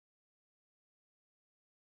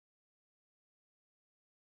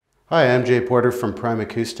Hi, I'm Jay Porter from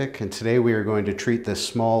PRIMACOUSTIC, and today we are going to treat this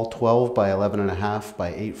small 12 by 11.5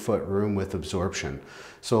 by 8 foot room with absorption.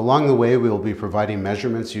 So along the way we will be providing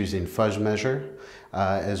measurements using fuzz measure,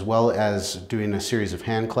 as well as doing a series of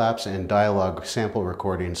hand claps and dialogue sample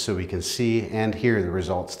recordings so we can see and hear the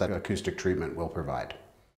results that acoustic treatment will provide.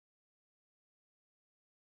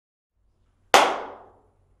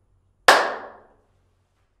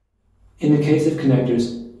 In the case of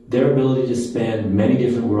connectors, their ability to span many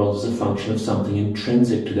different worlds is a function of something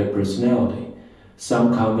intrinsic to their personality,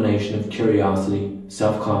 some combination of curiosity,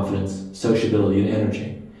 self-confidence, sociability, and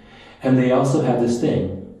energy. And they also have this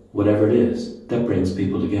thing, whatever it is, that brings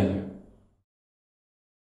people together.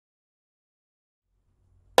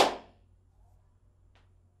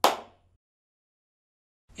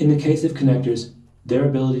 In the case of connectors, their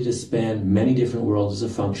ability to span many different worlds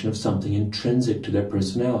is a function of something intrinsic to their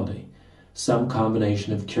personality, some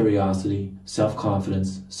combination of curiosity,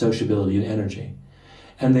 self-confidence, sociability, and energy.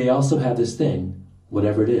 And they also have this thing,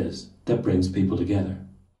 whatever it is, that brings people together.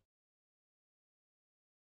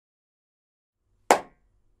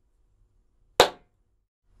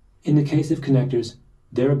 In the case of connectors,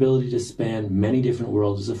 their ability to span many different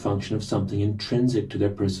worlds is a function of something intrinsic to their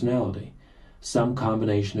personality, some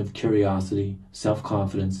combination of curiosity,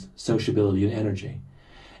 self-confidence, sociability, and energy.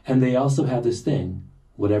 And they also have this thing,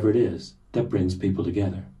 whatever it is, that brings people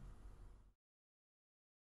together.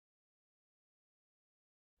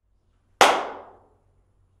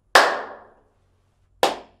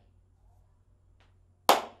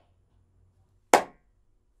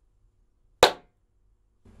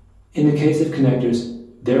 In the case of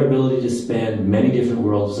connectors, their ability to span many different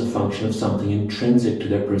worlds is a function of something intrinsic to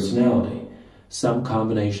their personality, some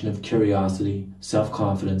combination of curiosity,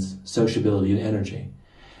 self-confidence, sociability, and energy.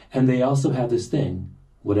 And they also have this thing,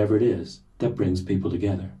 whatever it is, that brings people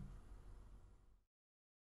together.